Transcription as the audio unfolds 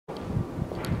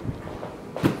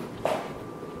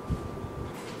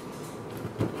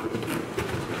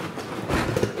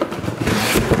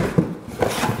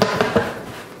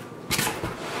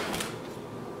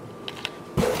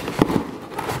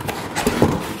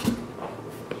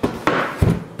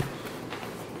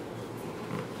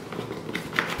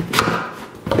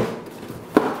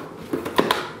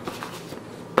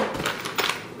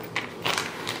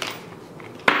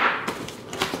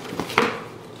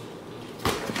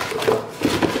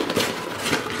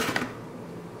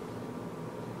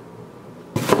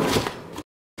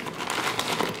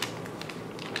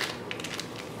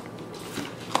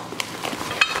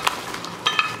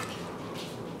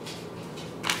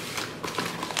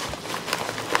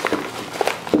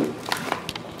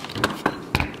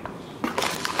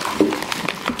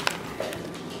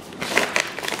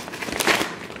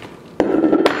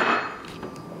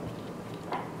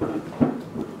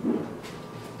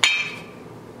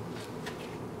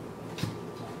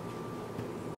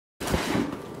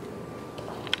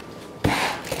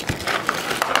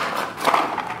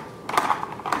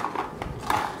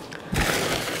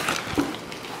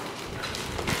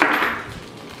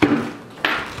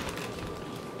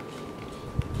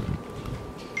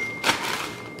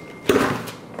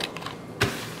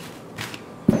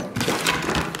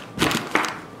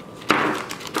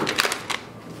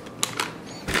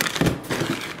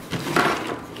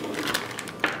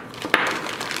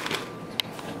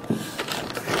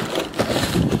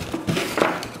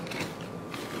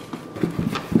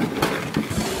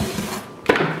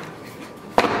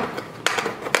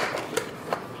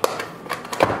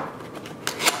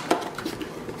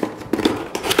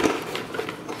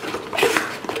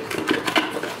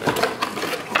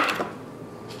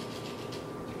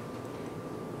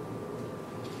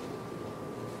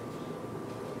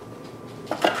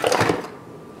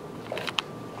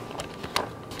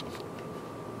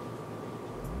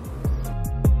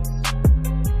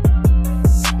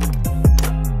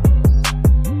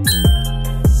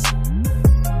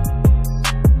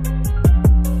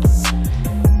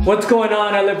What's going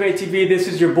on, LFATV? This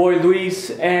is your boy Luis,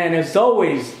 and as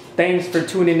always, thanks for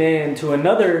tuning in to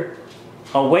another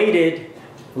long-awaited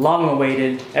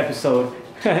episode.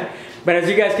 But as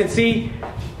you guys can see,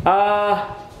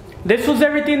 this was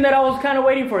everything that I was kind of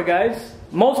waiting for, guys.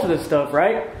 Most of the stuff,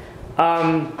 right?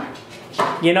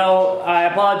 You know, I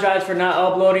apologize for not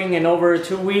uploading in over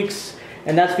 2 weeks,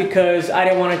 and that's because I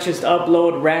didn't want to just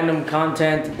upload random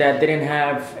content that didn't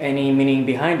have any meaning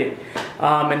behind it.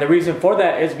 And the reason for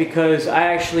that is because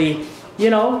I actually,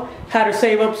 you know, had to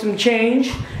save up some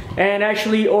change and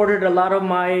actually ordered a lot of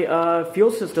my fuel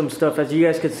system stuff, as you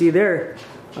guys can see there.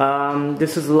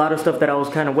 This is a lot of stuff that I was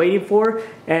kind of waiting for,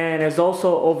 and it's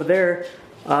also over there.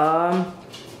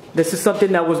 This is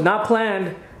something that was not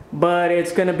planned, but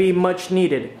it's gonna be much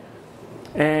needed.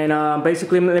 And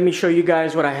basically, let me show you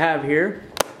guys what I have here.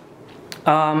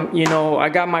 You know, I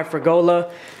got my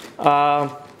Fregola.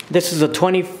 This is a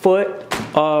 20-foot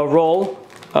roll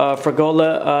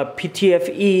Fregola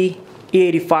PTFE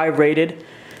E85 rated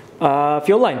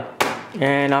fuel line,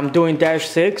 and I'm doing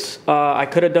 -6. I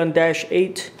could have done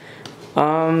 -8,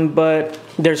 but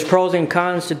there's pros and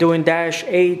cons to doing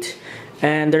 -8,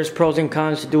 and there's pros and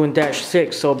cons to doing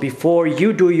 -6. So before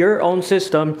you do your own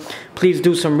system, please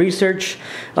do some research.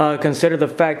 Consider the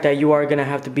fact that you are going to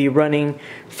have to be running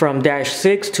from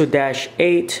 -6 to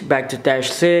 -8, back to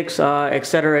 -6,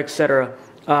 etc., etc.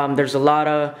 There's a lot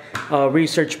of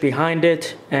research behind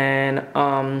it, and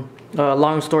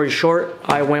long story short,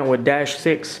 I went with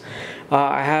 -6.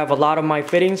 I have a lot of my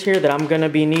fittings here that I'm going to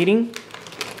be needing.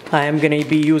 I am going to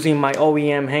be using my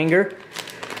OEM hanger.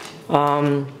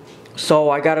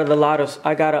 So I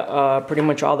got pretty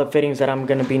much all the fittings that I'm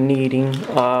gonna be needing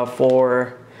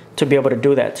to be able to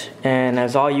do that. And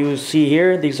as all you see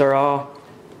here, these are all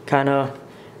kind of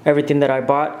everything that I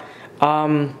bought.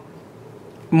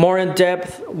 More in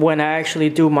depth when I actually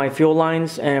do my fuel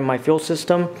lines and my fuel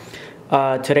system.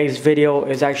 Today's video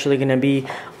is actually gonna be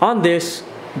on this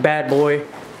bad boy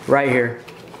right here.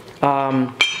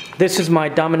 This is my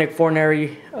Dominic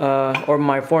Forneri or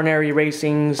my Forneri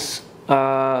Racing's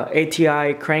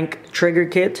ATI crank trigger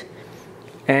kit,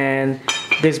 and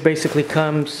this basically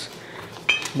comes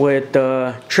with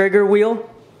the trigger wheel,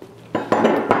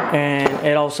 and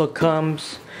it also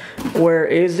comes, where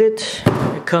is it?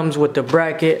 It comes with the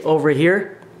bracket over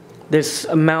here. This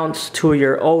amounts to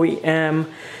your OEM,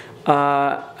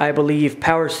 I believe,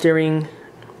 power steering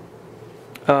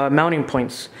mounting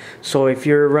points. So if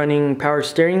you're running power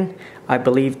steering, I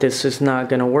believe this is not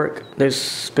gonna work. This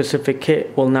specific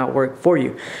kit will not work for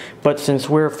you. But since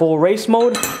we're full race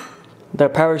mode, the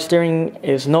power steering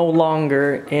is no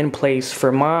longer in place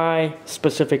for my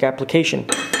specific application.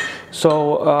 So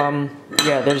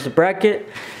yeah, there's the bracket,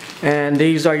 and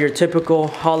these are your typical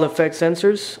Hall effect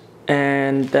sensors,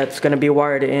 and that's gonna be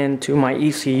wired into my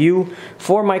ECU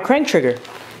for my crank trigger.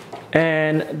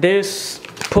 And this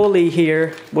pulley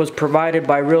here was provided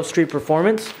by Real Street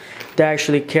Performance. They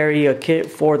actually carry a kit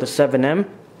for the 7M,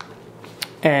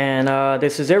 and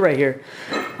this is it right here.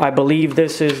 I believe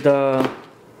this is the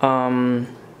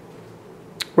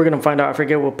we're gonna find out. I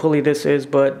forget what pulley this is,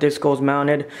 but this goes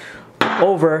mounted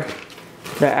over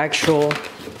the actual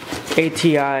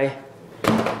ATI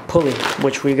pulley,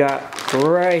 which we got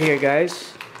right here,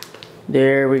 guys.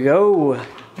 There we go.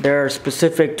 There are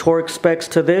specific torque specs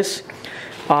to this.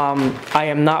 I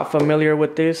am not familiar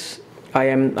with this.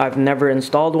 I've never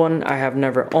installed one. I have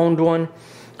never owned one.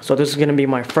 So this is gonna be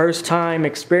my first time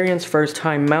experience, first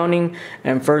time mounting,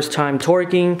 and first time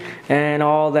torquing, and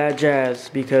all that jazz,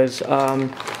 because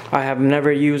I have never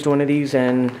used one of these,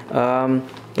 and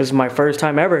this is my first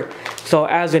time ever. So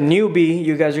as a newbie,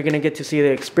 you guys are gonna get to see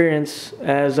the experience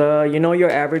as you know, your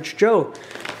average Joe.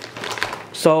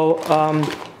 So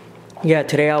yeah,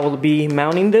 today I will be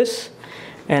mounting this,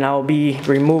 and I'll be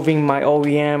removing my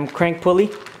OEM crank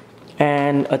pulley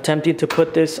and attempting to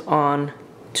put this on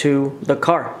to the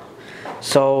car.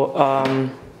 So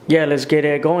yeah, let's get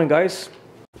it going, guys.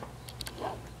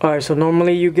 Alright, so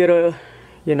normally you get a,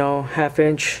 you know,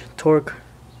 1/2-inch torque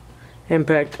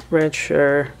impact wrench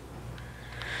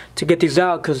to get these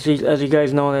out, because as you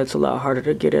guys know, it's a lot harder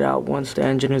to get it out once the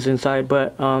engine is inside.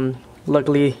 But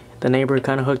luckily the neighbor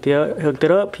kind of hooked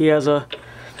it up. He has a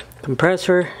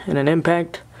compressor and an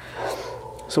impact,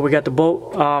 so we got the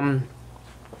bolt.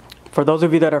 For those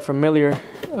of you that are familiar,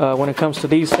 when it comes to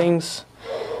these things,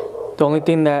 the only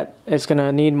thing that is going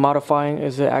to need modifying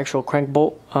is the actual crank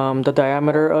bolt. The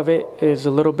diameter of it is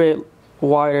a little bit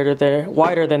wider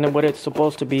than what it's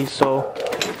supposed to be. So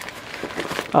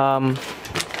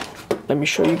let me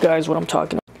show you guys what I'm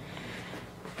talking about.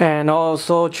 And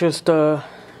also just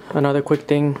another quick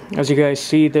thing, as you guys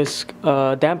see, this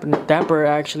damper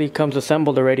actually comes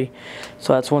assembled already,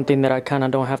 so that's one thing that I kind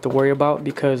of don't have to worry about,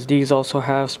 because these also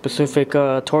have specific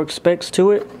torque specs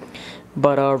to it,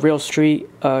 but Real Street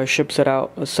ships it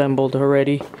out assembled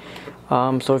already.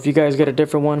 So if you guys get a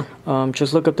different one,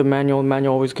 just look up the manual. The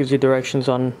manual always gives you directions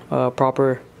on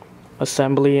proper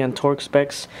assembly and torque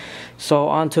specs. So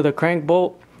onto the crank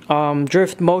bolt.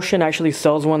 Drift Motion actually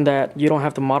sells one that you don't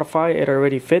have to modify, it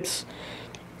already fits.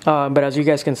 But as you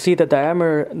guys can see, the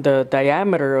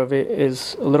diameter of it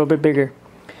is a little bit bigger.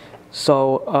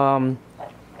 So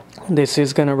this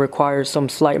is going to require some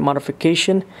slight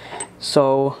modification.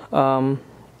 So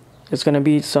it's going to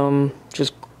be some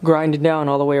just grinding down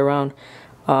all the way around.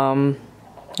 And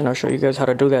I'll show you guys how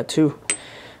to do that too.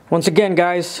 Once again,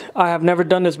 guys, I have never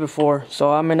done this before,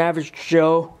 so I'm an average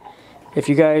Joe. If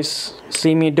you guys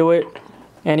see me do it,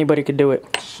 anybody could do it.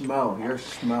 Schmo, you're a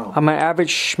schmo. I'm an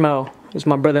average schmo. It's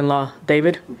my brother-in-law,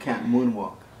 David. Who can't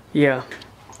moonwalk. Yeah.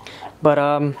 But,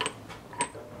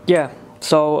 yeah.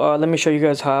 So, let me show you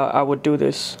guys how I would do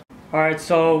this. Alright,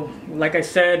 so, like I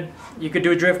said, you could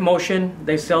do Drift Motion.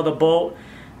 They sell the bolt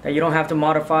that you don't have to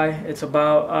modify. It's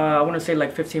about, I want to say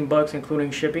like 15 bucks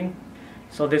including shipping.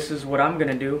 So this is what I'm going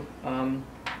to do.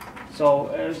 So,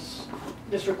 as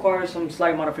this requires some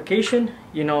slight modification,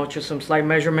 you know, just some slight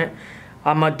measurement.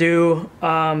 I'm gonna do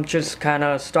just kind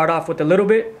of start off with a little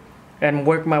bit and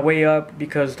work my way up,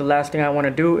 because the last thing I want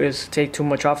to do is take too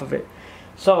much off of it.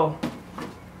 So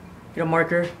get a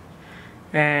marker,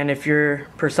 and if you're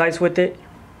precise with it,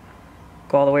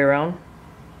 go all the way around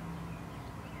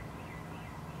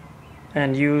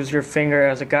and use your finger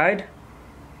as a guide.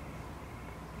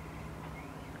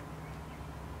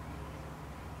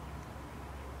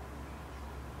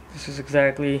 This is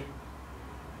exactly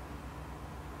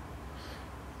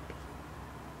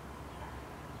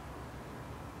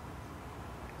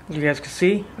you guys can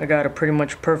see, I got a pretty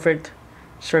much perfect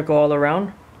circle all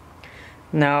around.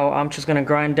 Now I'm just gonna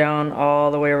grind down all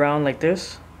the way around like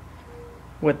this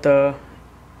with the,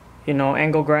 you know,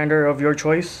 angle grinder of your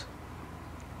choice,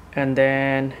 and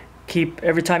then keep,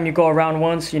 every time you go around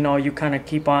once, you know, you kind of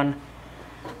keep on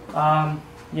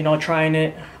you know, trying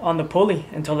it on the pulley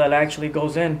until it actually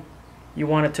goes in. You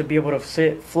want it to be able to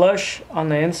sit flush on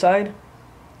the inside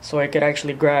so it could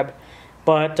actually grab.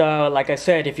 But like I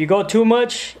said, if you go too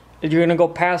much, you're gonna go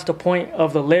past the point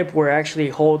of the lip where it actually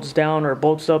holds down or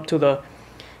bolts up to the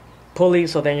pulley,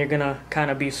 so then you're gonna kind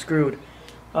of be screwed.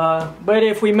 But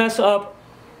if we mess up,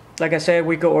 like I said,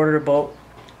 we could order a bolt.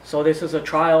 So this is a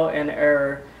trial and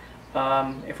error.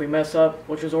 If we mess up,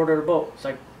 we'll just order a bolt. It's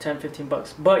like 10-15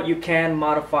 bucks, but you can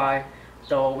modify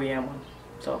the OEM one.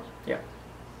 So yeah.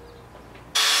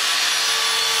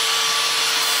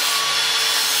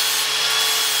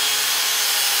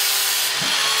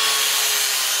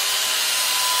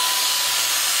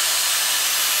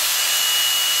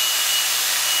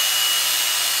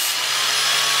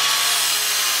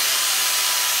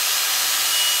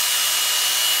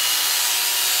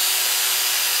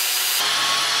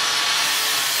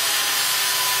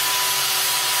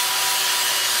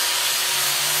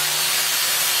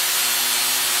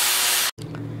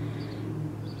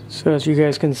 So as you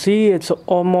guys can see, it's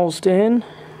almost in,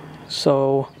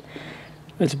 so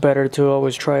it's better to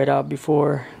always try it out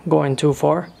before going too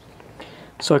far,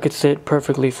 so it could sit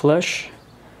perfectly flush.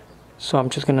 So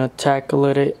I'm just gonna tackle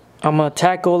it. I'm gonna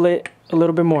tackle it a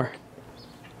little bit more.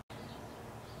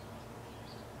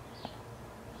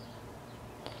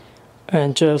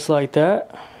 And just like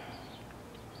that.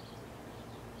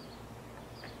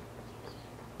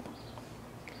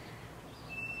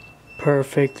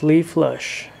 Perfectly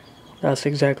flush. That's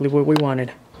exactly what we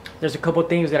wanted. There's a couple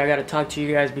things that I got to talk to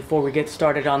you guys before we get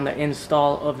started on the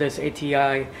install of this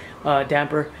ATI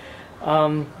damper.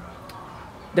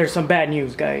 There's some bad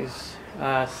news, guys.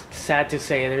 Sad to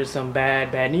say, there's some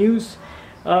bad news.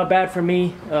 Bad for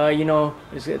me, you know,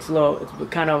 it's it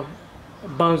kind of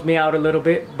bums me out a little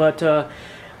bit, but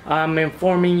I'm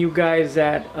informing you guys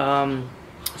that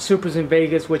Supra's in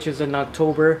Vegas, which is in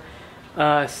October.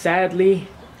 Sadly,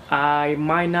 I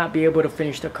might not be able to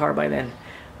finish the car by then.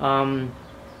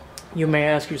 You may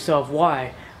ask yourself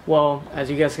why. Well, as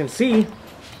you guys can see,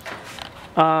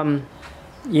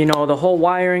 you know, the whole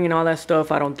wiring and all that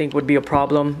stuff I don't think would be a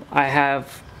problem. I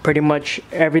have pretty much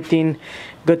everything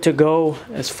good to go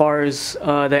as far as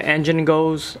the engine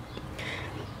goes.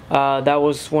 That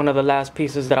was one of the last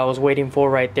pieces that I was waiting for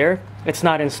right there. It's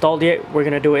not installed yet. We're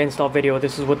gonna do an install video.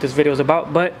 This is what this video is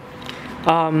about. But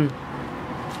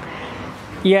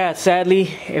yeah,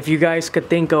 sadly, if you guys could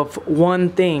think of one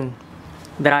thing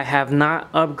that I have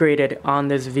not upgraded on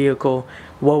this vehicle,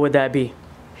 what would that be?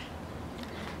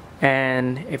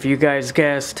 And if you guys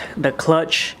guessed the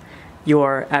clutch, you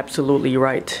are absolutely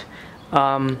right.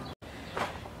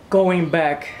 Going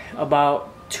back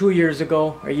about 2 years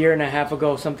ago, a year and a half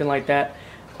ago, something like that,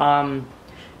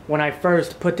 when I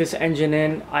first put this engine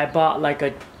in, I bought like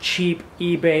a cheap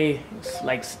eBay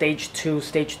like stage 2,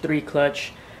 stage 3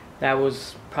 clutch that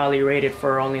was probably rated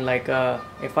for only like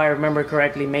if I remember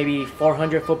correctly, maybe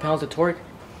 400 foot-pounds of torque.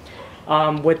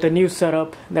 With the new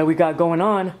setup that we got going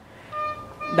on,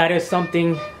 that is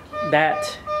something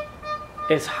that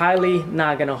is highly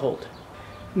not gonna hold.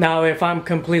 Now, if I'm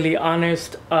completely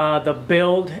honest, the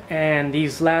build and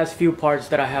these last few parts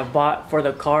that I have bought for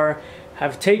the car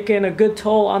have taken a good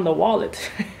toll on the wallet.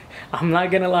 I'm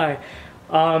not gonna lie.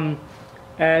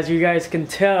 As you guys can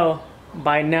tell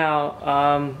by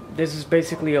now, this is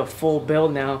basically a full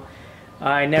build now.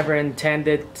 I never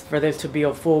intended for this to be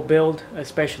a full build,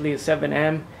 especially a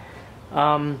 7M.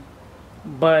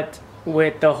 But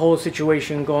with the whole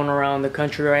situation going around the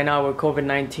country right now with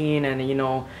COVID-19 and, you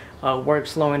know, work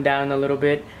slowing down a little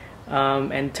bit,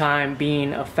 and time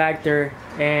being a factor,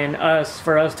 and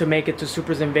for us to make it to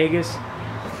Supras in Vegas,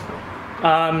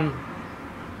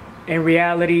 in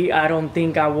reality, I don't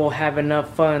think I will have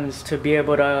enough funds to be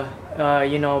able to,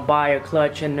 you know, buy a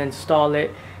clutch and install it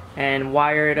and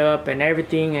wire it up and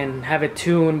everything and have it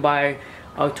tuned by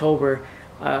October.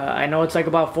 I know it's like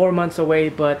about 4 months away,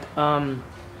 but I'm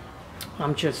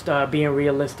just being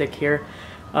realistic here.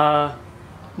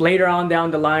 Later on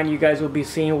down the line, you guys will be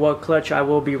seeing what clutch I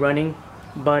will be running,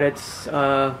 but it's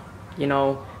you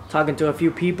know, talking to a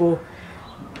few people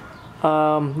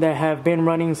that have been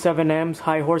running 7Ms,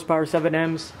 high horsepower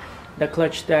 7Ms. The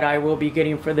clutch that I will be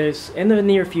getting for this in the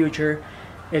near future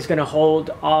is gonna hold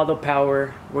all the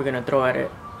power we're gonna throw at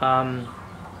it.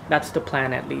 That's the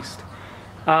plan, at least.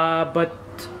 But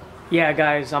yeah,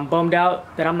 guys, I'm bummed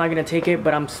out that I'm not gonna take it,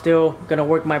 but I'm still gonna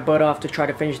work my butt off to try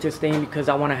to finish this thing because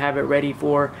I want to have it ready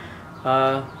for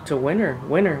to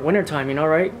winter time, you know,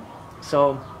 right?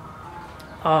 So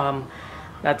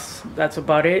that's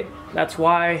about it. That's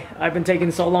why I've been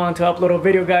taking so long to upload a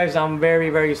video, guys. I'm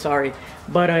very sorry,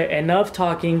 but enough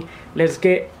talking. Let's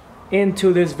get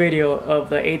into this video of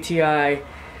the ATI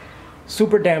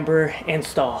Supra damper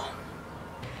install.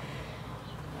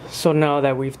 So now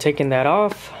that we've taken that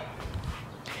off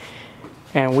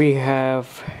and we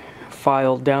have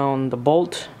filed down the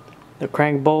bolt, the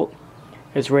crank bolt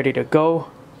is ready to go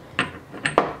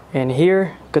in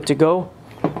here, good to go.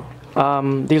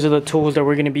 These are the tools that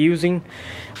we're going to be using.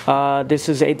 This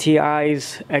is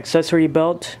ATI's accessory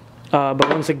belt, but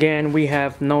once again we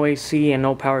have no AC and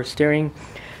no power steering,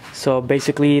 so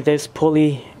basically this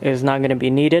pulley is not going to be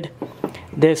needed.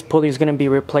 This pulley is going to be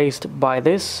replaced by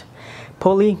this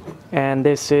pulley, and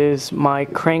this is my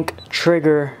crank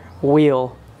trigger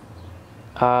wheel.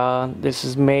 This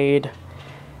is made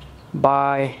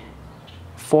by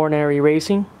Fornary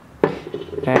Racing,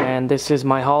 and this is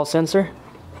my hall sensor,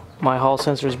 my hall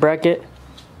sensor's bracket.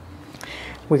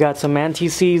 We got some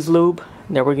anti-seize lube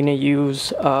that we're gonna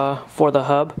use for the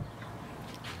hub,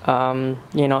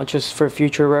 you know, just for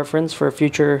future reference, for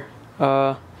future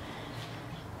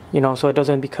you know, so it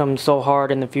doesn't become so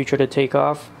hard in the future to take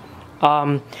off.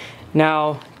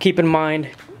 Now keep in mind,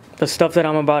 the stuff that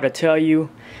I'm about to tell you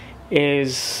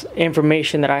is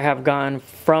information that I have gotten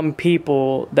from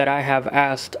people that I have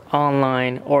asked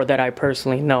online or that I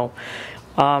personally know.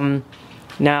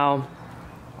 Now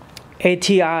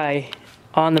ATI,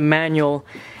 on the manual,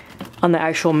 on the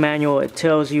actual manual, it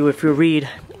tells you, if you read,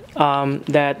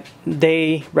 that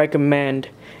they recommend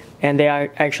and they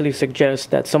actually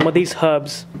suggest that some of these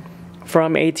hubs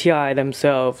from ATI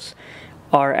themselves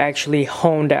are actually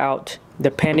honed out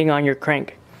depending on your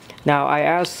crank. Now I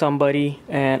asked somebody,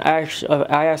 and I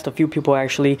asked a few people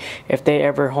actually, if they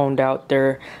ever honed out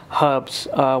their hubs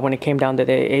when it came down to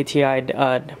the ATI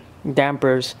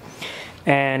dampers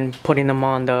and putting them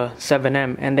on the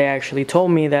 7M, and they actually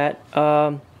told me that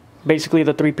basically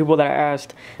the 3 people that I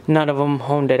asked, none of them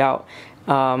honed it out.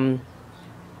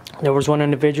 There was one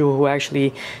individual who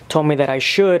actually told me that I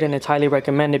should, and it's highly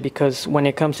recommended, because when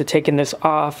it comes to taking this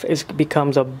off, it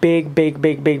becomes a big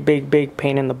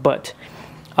pain in the butt.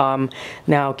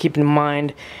 Now keep in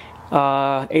mind,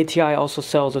 ATI also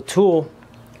sells a tool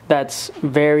that's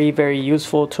very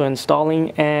useful to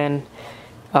installing and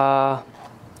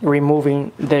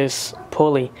removing this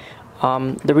pulley.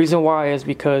 The reason why is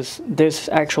because this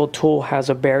actual tool has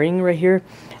a bearing right here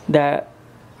that,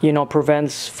 you know,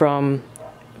 prevents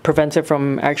it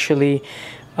from actually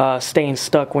staying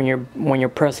stuck when you're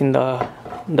pressing the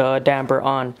damper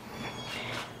on.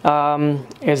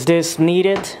 Is this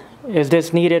needed? Is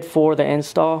this needed for the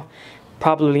install?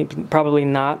 Probably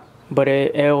not, but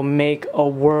it'll make a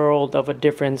world of a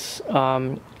difference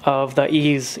of the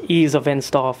ease of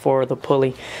install for the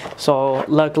pulley. So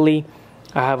luckily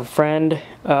I have a friend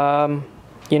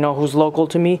you know, who's local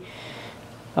to me,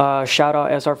 shout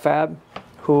out sr-fab,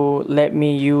 who let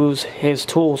me use his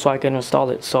tool so I can install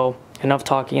it. So enough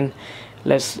talking,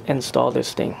 let's install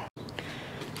this thing.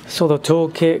 So the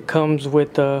toolkit comes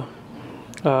with the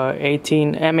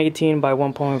M18 by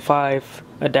 1.5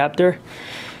 adapter.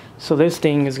 So this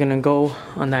thing is gonna go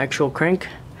on the actual crank.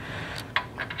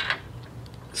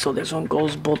 So this one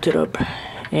goes bolted up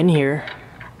in here,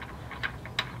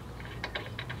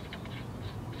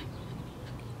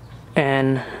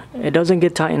 and it doesn't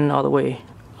get tightened all the way.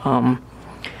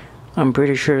 I'm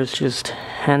pretty sure it's just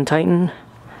hand tightened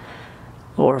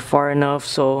or far enough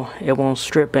so it won't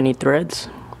strip any threads.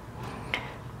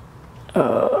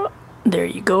 There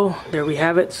you go, there we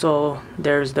have it. So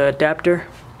there's the adapter,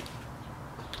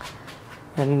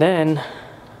 and then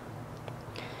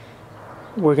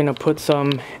we're gonna put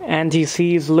some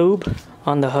anti-seize lube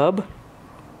on the hub.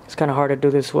 It's kind of hard to do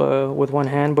this with one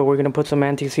hand, but we're gonna put some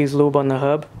anti-seize lube on the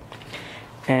hub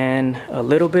and a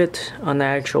little bit on the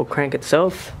actual crank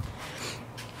itself,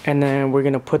 and then we're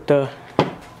gonna put the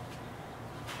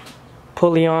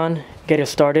pulley on, get it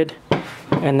started,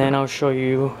 and then I'll show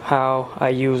you how I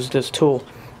use this tool.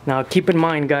 Now keep in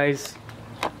mind, guys,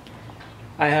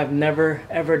 I have never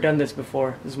ever done this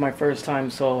before. This is my first time,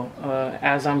 so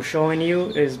as I'm showing you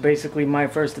is basically my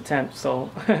first attempt, so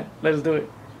let's do it.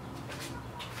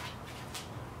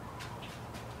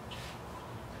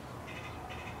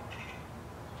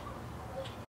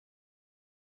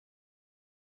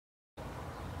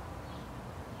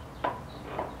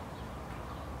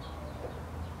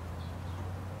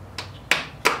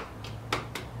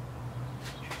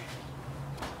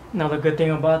 Now the good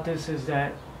thing about this is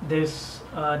that this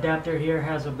adapter here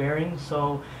has a bearing,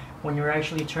 so when you're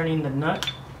actually turning the nut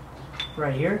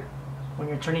right here,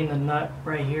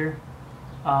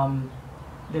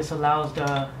 this allows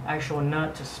the actual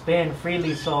nut to spin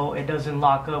freely so it doesn't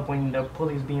lock up when the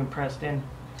pulley is being pressed in.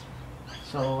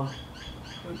 So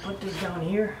we put this down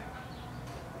here.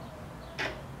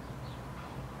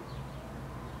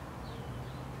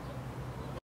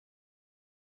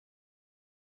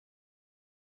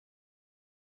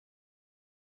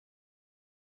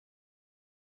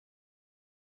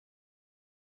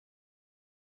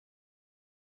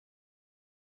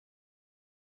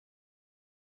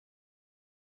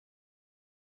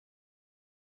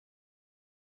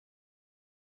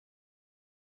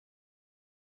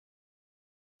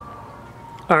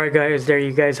 Alright guys, there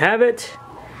you guys have it.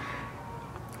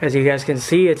 As you guys can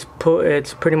see, it's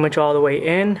pretty much all the way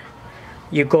in.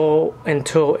 You go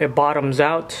until it bottoms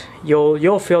out.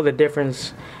 You'll feel the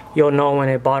difference. You'll know when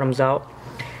it bottoms out.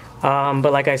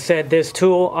 But like I said, this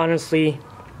tool, honestly,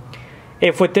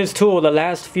 if with this tool the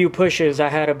last few pushes I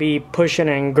had to be pushing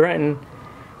and grunting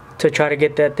to try to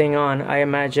get that thing on, I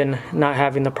imagine not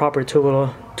having the proper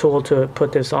tool to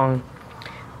put this on.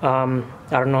 I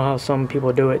don't know how some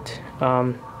people do it,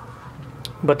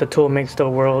 but the tool makes a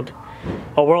world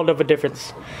of a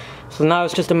difference. So now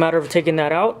it's just a matter of taking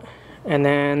that out, and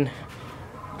then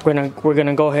we're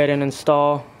gonna go ahead and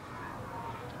install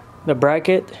the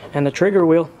bracket and the trigger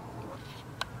wheel.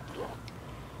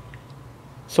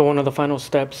 So one of the final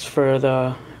steps for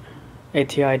the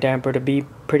ATI damper to be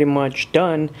pretty much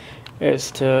done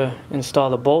is to install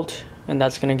the bolt, and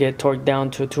that's gonna get torqued down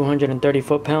to 230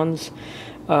 foot-pounds.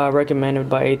 Recommended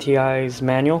by ATI's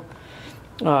manual.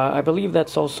 I believe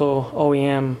that's also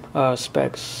OEM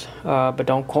specs, but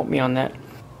don't quote me on that.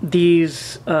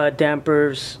 These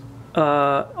dampers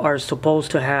are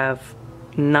supposed to have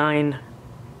 9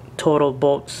 total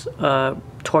bolts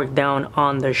torqued down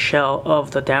on the shell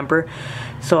of the damper.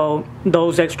 So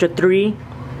those extra three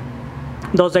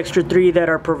that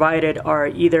are provided are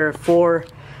either for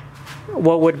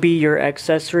what would be your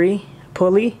accessory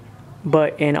pulley,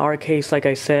 but in our case, like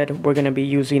I said, we're going to be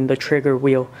using the trigger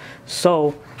wheel.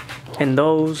 So in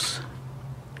those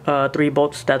 3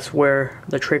 bolts, that's where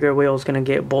the trigger wheel is going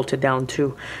to get bolted down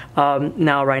to.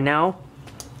 Now right now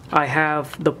I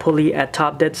have the pulley at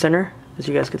top dead center, as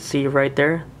you guys can see right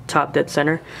there, top dead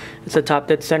center. It's a top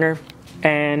dead center,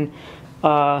 and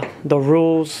the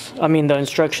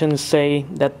instructions say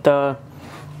that the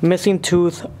missing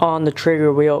tooth on the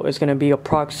trigger wheel is going to be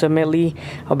approximately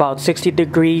about 60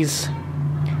 degrees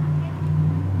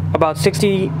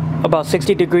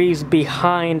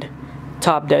behind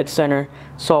top dead center.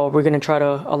 So we're going to try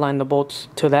to align the bolts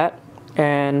to that,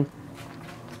 and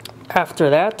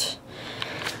after that,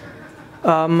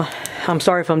 I'm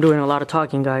sorry if I'm doing a lot of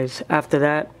talking, guys. After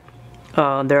that,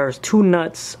 there's two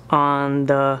nuts on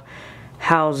the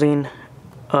housing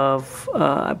of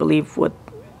I believe what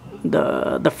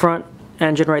the front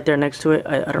engine right there next to it.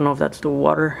 I don't know if that's the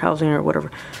water housing or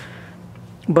whatever,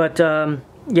 but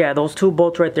yeah, those two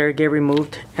bolts right there get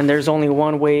removed, and there's only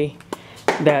one way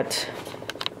that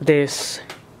this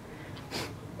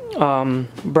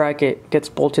bracket gets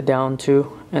bolted down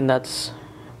to, and that's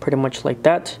pretty much like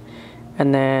that.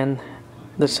 And then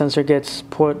the sensor gets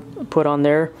put on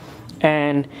there.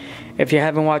 And if you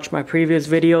haven't watched my previous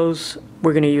videos,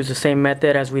 we're going to use the same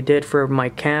method as we did for my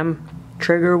cam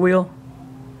trigger wheel.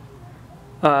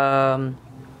 The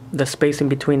spacing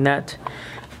between that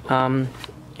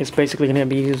is basically going to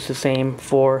be used the same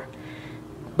for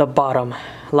the bottom.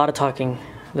 A lot of talking,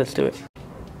 let's do it.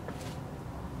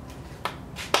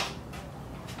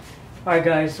 Alright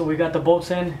guys, so we got the bolts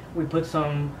in. We put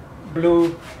some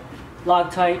blue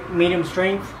Loctite medium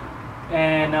strength,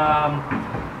 and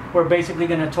we're basically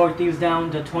going to torque these down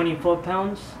to 20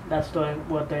 foot-pounds. That's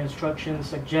what the instructions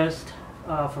suggest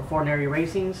for ordinary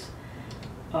racings.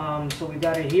 So we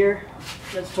got it here.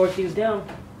 Let's torque these down.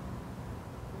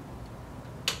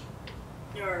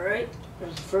 Alright,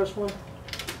 there's the first one.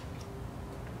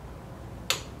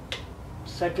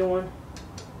 Second one.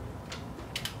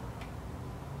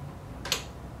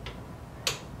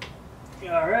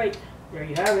 Alright, there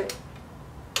you have it.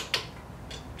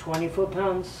 20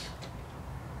 foot-pounds.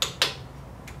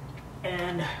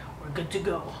 And we're good to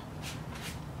go.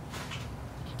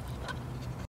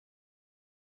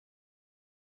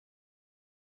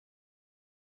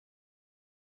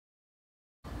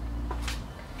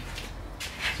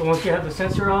 So once you have the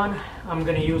sensor on, I'm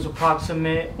going to use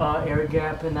approximate air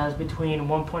gap, and that's between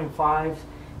 1.5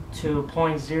 to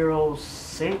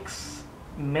 0.06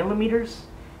 millimeters.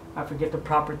 I forget the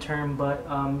proper term, but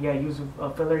yeah, use a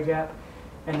filler gap.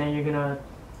 And then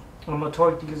I'm gonna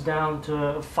torque these down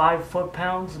to 5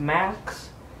 foot-pounds max.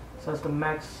 So that's the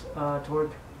max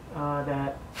torque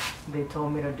that they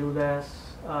told me to do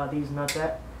these nuts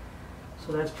at.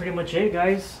 So that's pretty much it,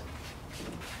 guys.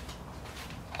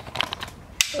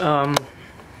 So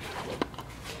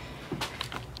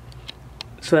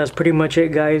that's pretty much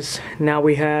it, guys. Now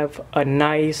we have a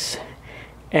nice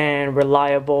and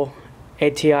reliable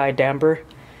ATI damper,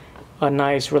 a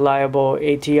nice reliable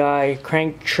ATI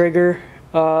crank trigger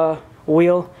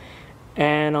wheel,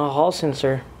 and a hall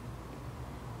sensor.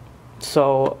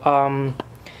 So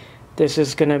this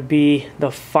is gonna be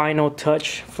the final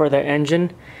touch for the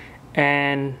engine,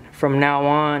 and from now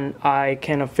on I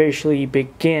can officially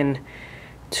begin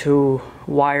to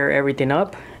wire everything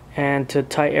up and to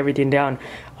tighten everything down.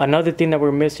 Another thing that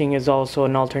we're missing is also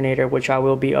an alternator, which I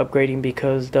will be upgrading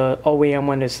because the OEM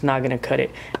one is not gonna cut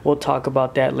it. We'll talk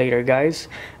about that later, guys.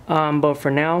 But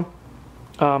for now,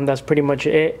 that's pretty much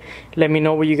it. Let me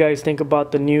know what you guys think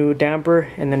about the new damper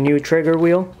and the new trigger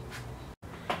wheel.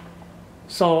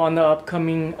 So on the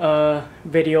upcoming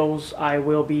videos, I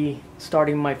will be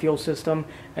starting my fuel system.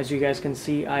 As you guys can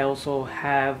see, I also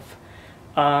have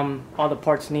all the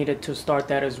parts needed to start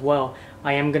that as well.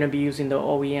 I am going to be using the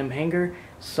OEM hanger,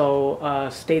 so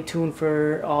stay tuned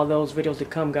for all those videos to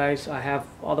come, guys. I have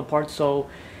all the parts, so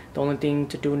the only thing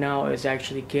to do now is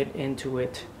actually get into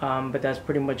it. But that's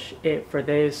pretty much it for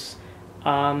this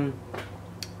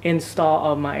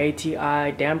install of my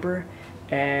ATI damper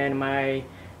and my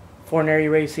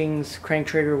Fornari Racing's crank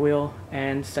trigger wheel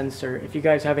and sensor. If you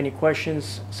guys have any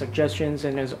questions, suggestions,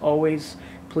 and as always,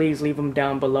 please leave them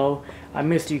down below. I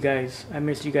missed you guys. I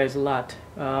missed you guys a lot.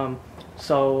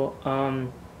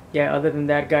 Yeah, other than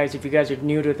that, guys, if you guys are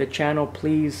new to the channel,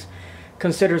 please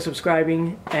consider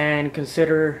subscribing and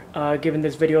consider giving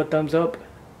this video a thumbs up.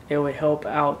 It would help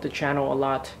out the channel a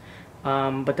lot.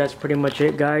 But that's pretty much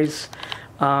it, guys.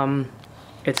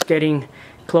 It's getting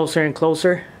closer and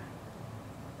closer.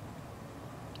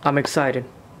 I'm excited.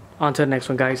 On to the next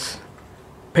one, guys.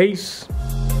 Peace.